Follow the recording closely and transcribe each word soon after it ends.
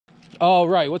All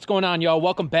right, what's going on, y'all?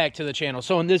 Welcome back to the channel.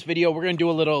 So in this video, we're going to do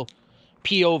a little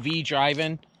POV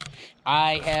driving.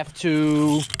 I have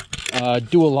to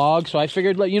do a log, so I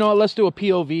figured, you know what, let's do a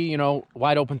POV, you know,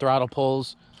 wide open throttle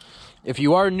pulls. If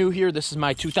you are new here, this is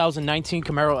my 2019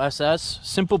 Camaro SS,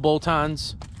 simple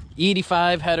bolt-ons,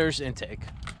 E85 headers intake.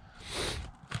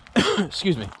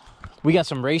 Excuse me. We got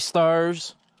some race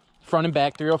stars, front and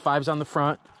back, 305s on the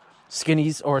front,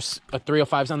 skinnies, or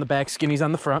 305s on the back, skinnies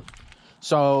on the front.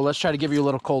 So let's try to give you a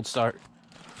little cold start.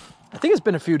 I think it's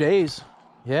been a few days.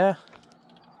 Yeah.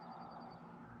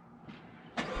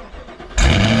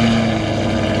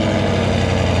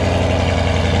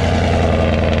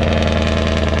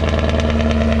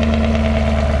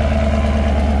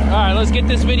 All right, let's get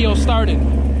this video started.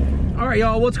 All right,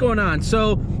 y'all, what's going on?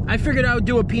 So I figured I would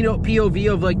do a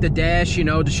POV of like the dash, you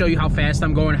know, to show you how fast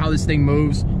I'm going, how this thing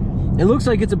moves. It looks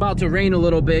like it's about to rain a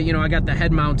little bit. You know, I got the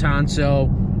head mount on,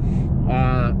 so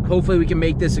hopefully we can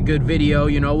make this a good video.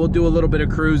 You know, we'll do a little bit of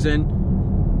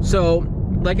cruising. So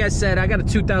like I said, I got a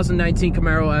 2019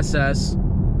 Camaro SS.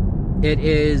 It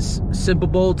is simple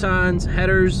bolt-ons,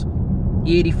 headers,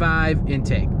 E85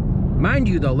 intake. Mind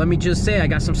you though, let me just say I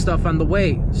got some stuff on the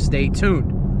way. Stay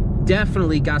tuned.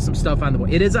 Definitely got some stuff on the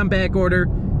way. It is on back order.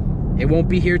 It won't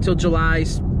be here till July,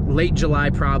 late July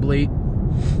probably.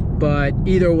 But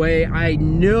either way, I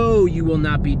know you will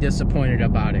not be disappointed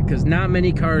about it, because not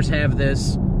many cars have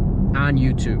this on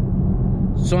YouTube.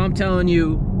 So I'm telling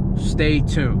you, stay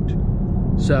tuned.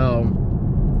 So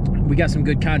we got some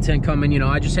good content coming. You know,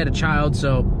 I just had a child,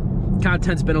 so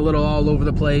content's been a little all over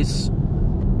the place.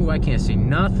 Ooh, I can't see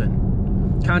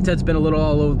nothing. Content's been a little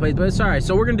all over the place, but it's all right.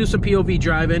 So we're gonna do some POV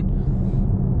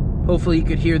driving. Hopefully you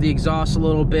could hear the exhaust a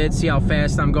little bit, see how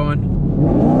fast I'm going.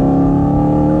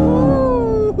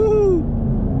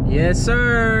 Yes,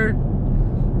 sir.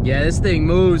 Yeah, this thing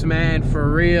moves, man,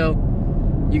 for real.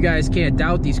 You guys can't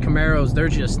doubt these Camaros. They're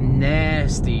just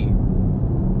nasty.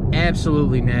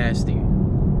 Absolutely nasty.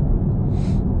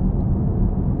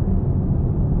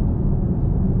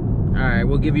 All right, I'm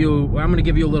gonna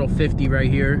give you a little 50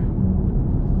 right here.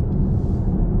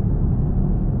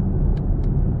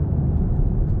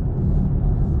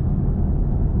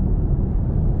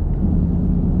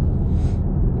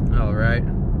 All right.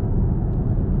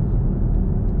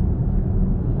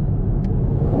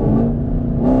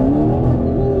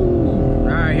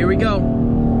 Here we go.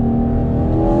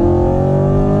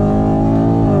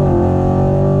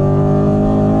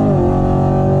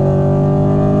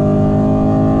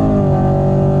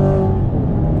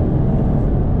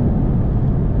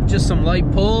 Just some light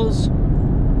pulls.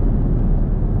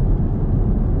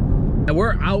 And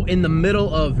we're out in the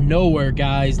middle of nowhere,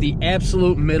 guys. The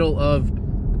absolute middle of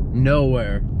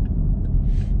nowhere.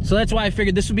 So that's why I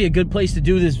figured this would be a good place to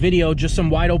do this video. Just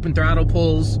some wide open throttle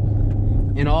pulls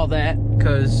and all that,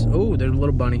 because oh, there's a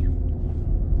little bunny.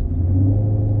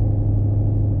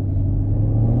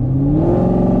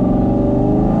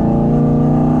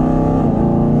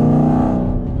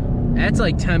 That's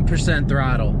like 10%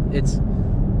 throttle. It's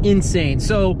insane.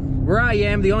 So where I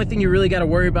am, the only thing you really got to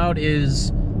worry about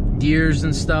is deers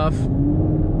and stuff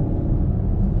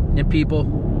and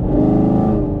people.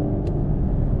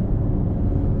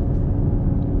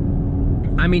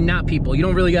 I mean, not people. You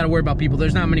don't really got to worry about people.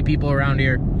 There's not many people around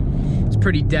here. It's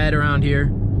pretty dead around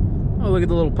here. Oh, look at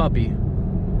the little puppy.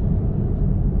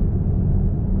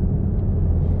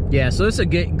 Yeah, so this is a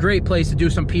great place to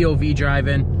do some POV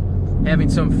driving, having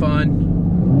some fun.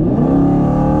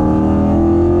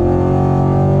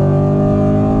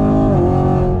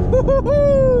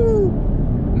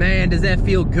 Man, does that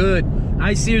feel good.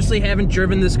 I seriously haven't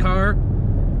driven this car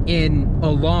in a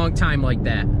long time like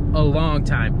that. A long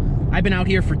time. I've been out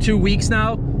here for 2 weeks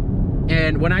now,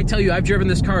 and when I tell you I've driven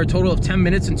this car a total of 10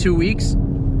 minutes in 2 weeks,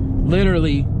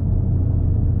 literally,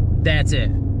 that's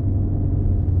it.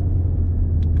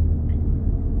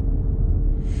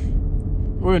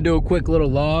 We're gonna do a quick little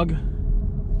log.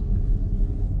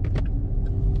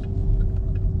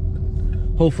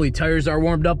 Hopefully tires are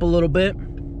warmed up a little bit.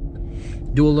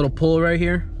 Do a little pull right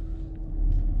here.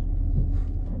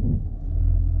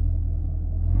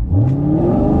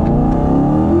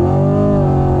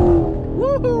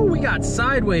 We got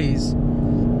sideways.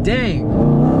 Dang.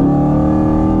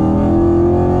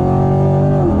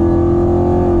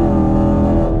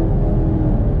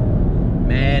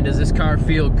 Man, does this car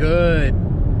feel good.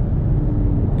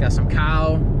 Got some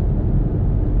cow.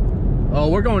 Oh,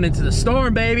 we're going into the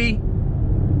storm, baby.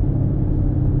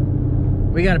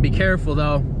 We got to be careful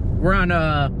though. We're on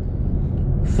a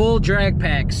full drag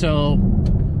pack, so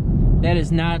that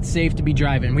is not safe to be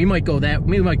driving. We might go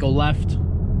left.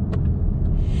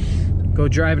 Go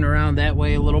driving around that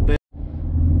way a little bit.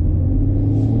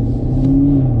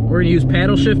 We're gonna use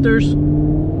paddle shifters.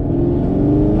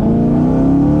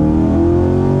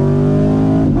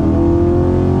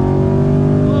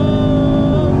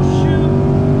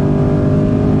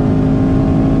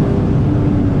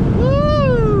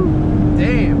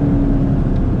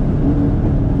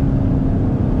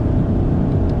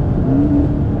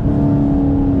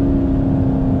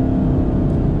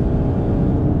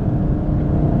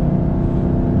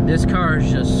 This car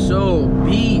is just so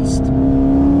beast.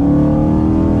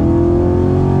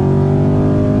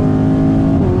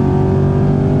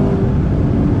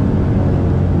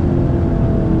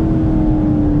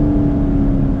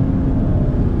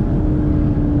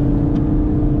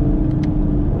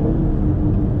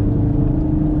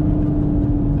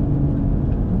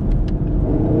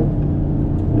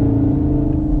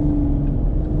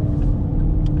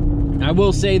 I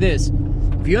will say this,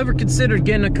 if you ever considered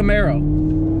getting a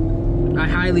Camaro, I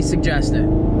highly suggest it.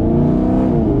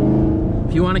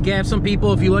 If you want to gab some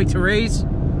people, if you like to race,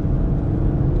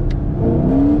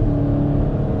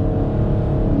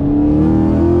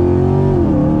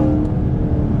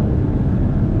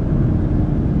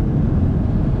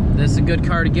 this is a good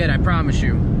car to get, I promise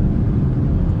you.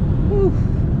 Whew.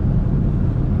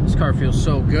 This car feels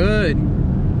so good.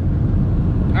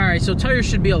 Alright, so tires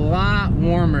should be a lot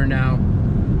warmer now.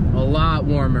 A lot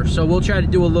warmer. So we'll try to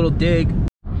do a little dig.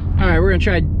 Alright, we're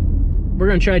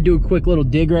gonna try to do a quick little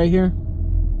dig right here.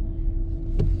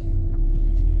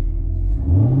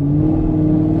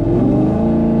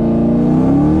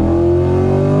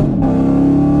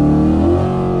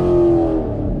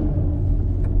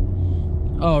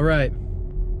 Alright.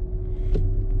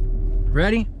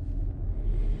 Ready?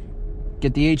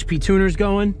 Get the HP tuners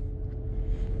going.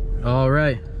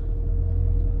 Alright.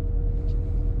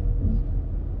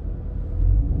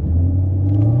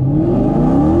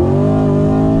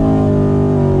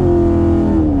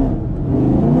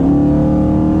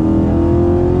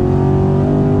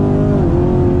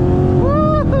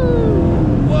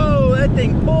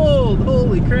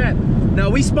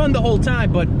 We spun the whole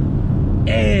time, but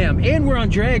damn, and we're on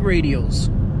drag radials.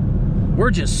 We're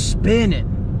just spinning.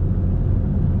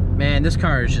 Man, this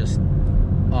car is just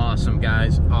awesome,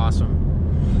 guys.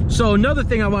 Awesome. So another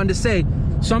thing I wanted to say,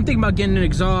 something about getting an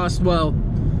exhaust. Well,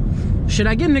 should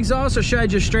I get an exhaust or should I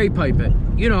just straight pipe it?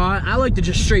 You know, I like to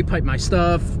just straight pipe my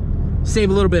stuff, save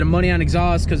a little bit of money on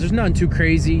exhaust because there's nothing too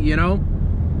crazy, you know?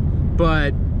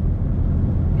 But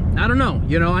I don't know.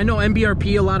 You know, I know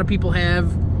MBRP a lot of people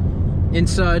have and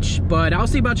such, but I'll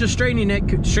see about just straightening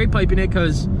it, straight piping it,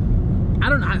 because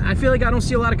I feel like I don't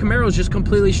see a lot of Camaros just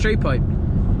completely straight pipe.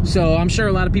 So I'm sure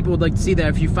a lot of people would like to see that.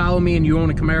 If you follow me and you own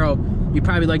a Camaro, you'd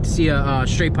probably like to see a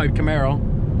straight pipe Camaro.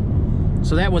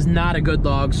 So that was not a good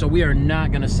log, so we are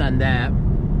not gonna send that.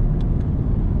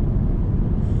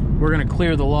 We're gonna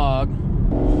clear the log.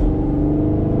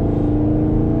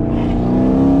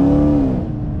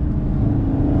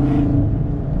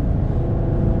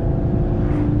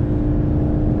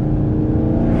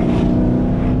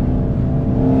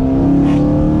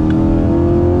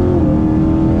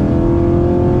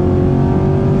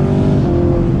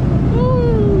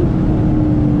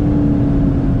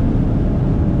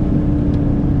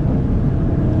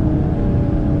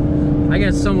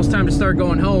 It's almost time to start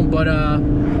going home, but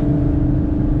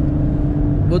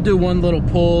we'll do one little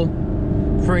pull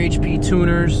for HP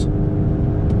tuners.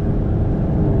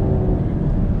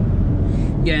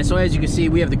 Yeah, so as you can see,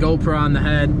 we have the GoPro on the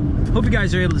head. Hope you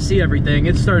guys are able to see everything.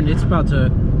 It's about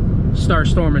to start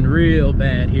storming real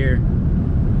bad here.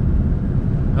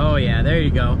 Oh yeah, there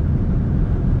you go.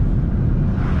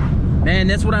 Man,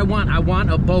 that's what I want. I want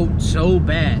a boat so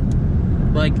bad.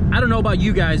 Like, I don't know about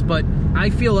you guys, but I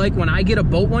feel like when I get a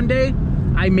boat one day,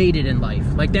 I made it in life.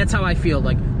 Like, that's how I feel.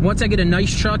 Like, once I get a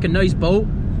nice truck, a nice boat,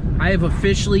 I have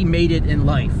officially made it in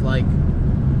life. Like,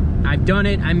 I've done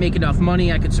it. I make enough money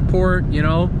I could support, you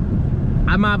know.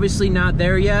 I'm obviously not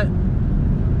there yet.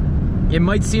 It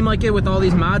might seem like it with all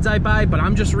these mods I buy, but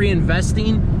I'm just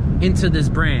reinvesting into this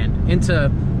brand, into,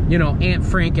 you know, Aunt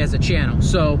Frank as a channel.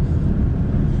 So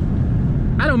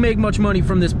I don't make much money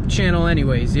from this channel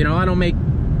anyways, you know. I don't make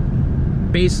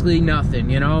basically nothing,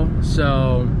 you know.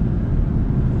 So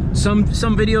some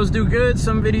videos do good,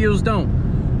 some videos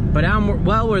don't. But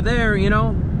while we're there, you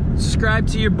know, subscribe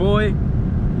to your boy.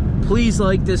 Please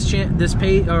like this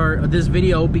page or this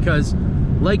video, because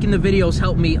liking the videos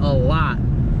help me a lot.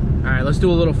 All right, let's do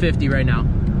a little 50 right now.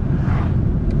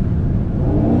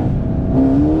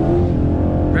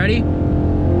 Ready?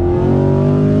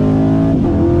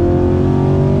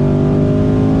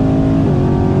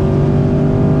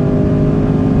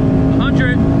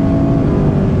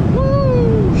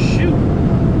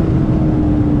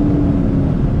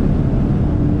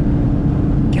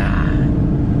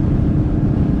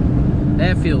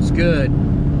 feels good.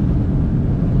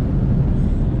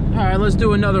 All right, let's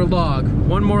do another log.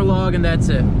 One more log and that's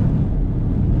it.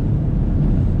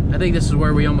 I think this is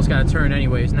where we almost got to turn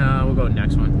anyways. No, we'll go to the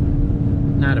next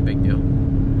one. Not a big deal.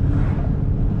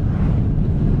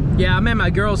 Yeah, I'm at my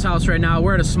girl's house right now.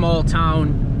 We're at a small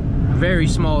town, very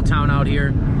small town out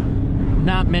here.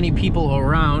 Not many people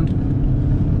around.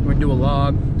 We're gonna do a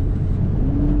log.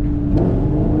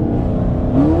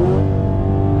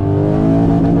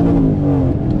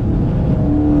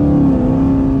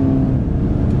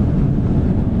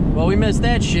 Well, we missed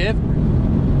that shift.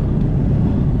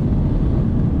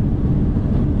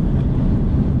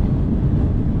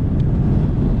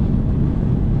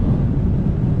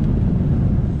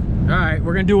 All right,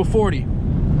 we're gonna do a 40.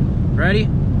 Ready?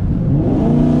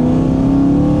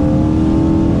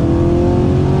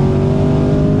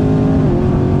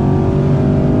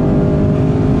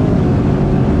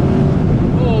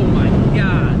 Oh my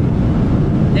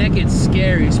God, that gets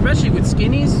scary, especially with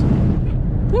skinnies.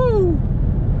 Woo!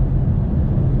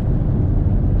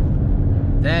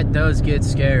 That does get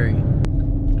scary.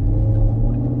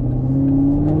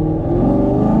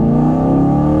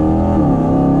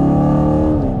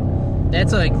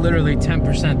 That's like literally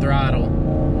 10% throttle.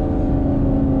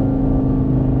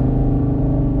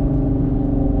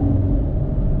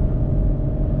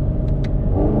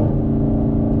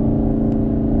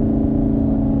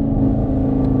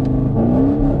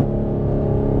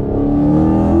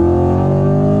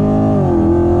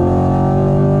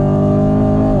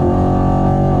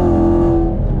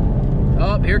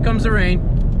 Oh, here comes the rain.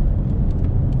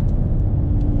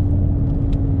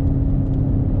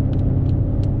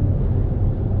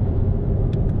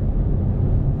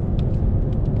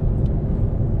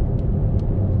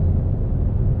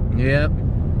 Yep.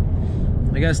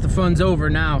 I guess the fun's over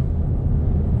now.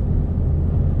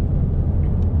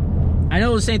 I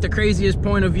know this ain't the craziest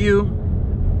point of view,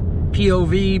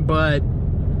 POV, but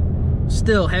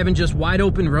still having just wide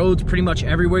open roads pretty much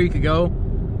everywhere you could go,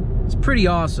 it's pretty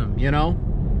awesome, you know?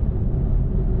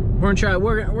 We're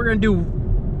gonna do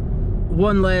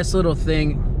one last little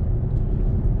thing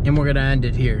and we're gonna end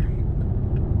it here.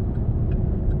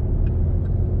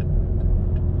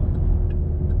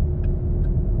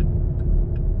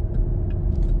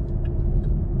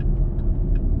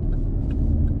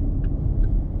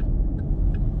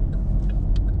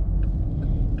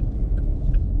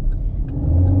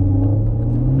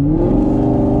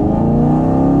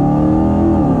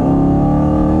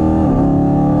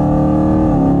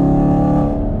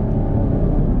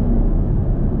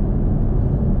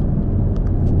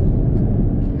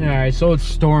 Alright, so it's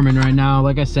storming right now.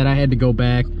 Like I said, I had to go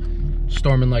back.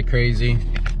 Storming like crazy.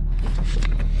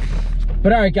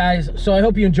 But alright guys, so I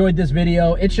hope you enjoyed this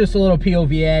video. It's just a little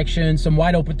POV action, some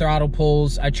wide open throttle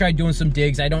pulls. I tried doing some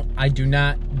digs. I do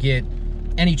not get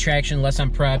any traction unless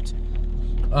I'm prepped.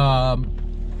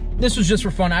 This was just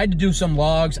for fun. I had to do some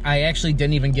logs. I actually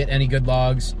didn't even get any good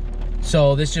logs.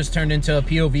 So this just turned into a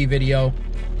POV video.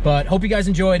 But hope you guys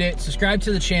enjoyed it. Subscribe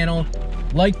to the channel,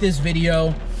 like this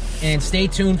video, and stay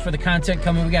tuned for the content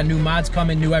coming. We got new mods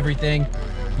coming, new everything.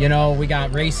 You know, we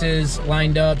got races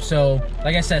lined up. So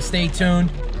like I said, stay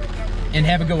tuned and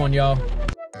have a good one, y'all.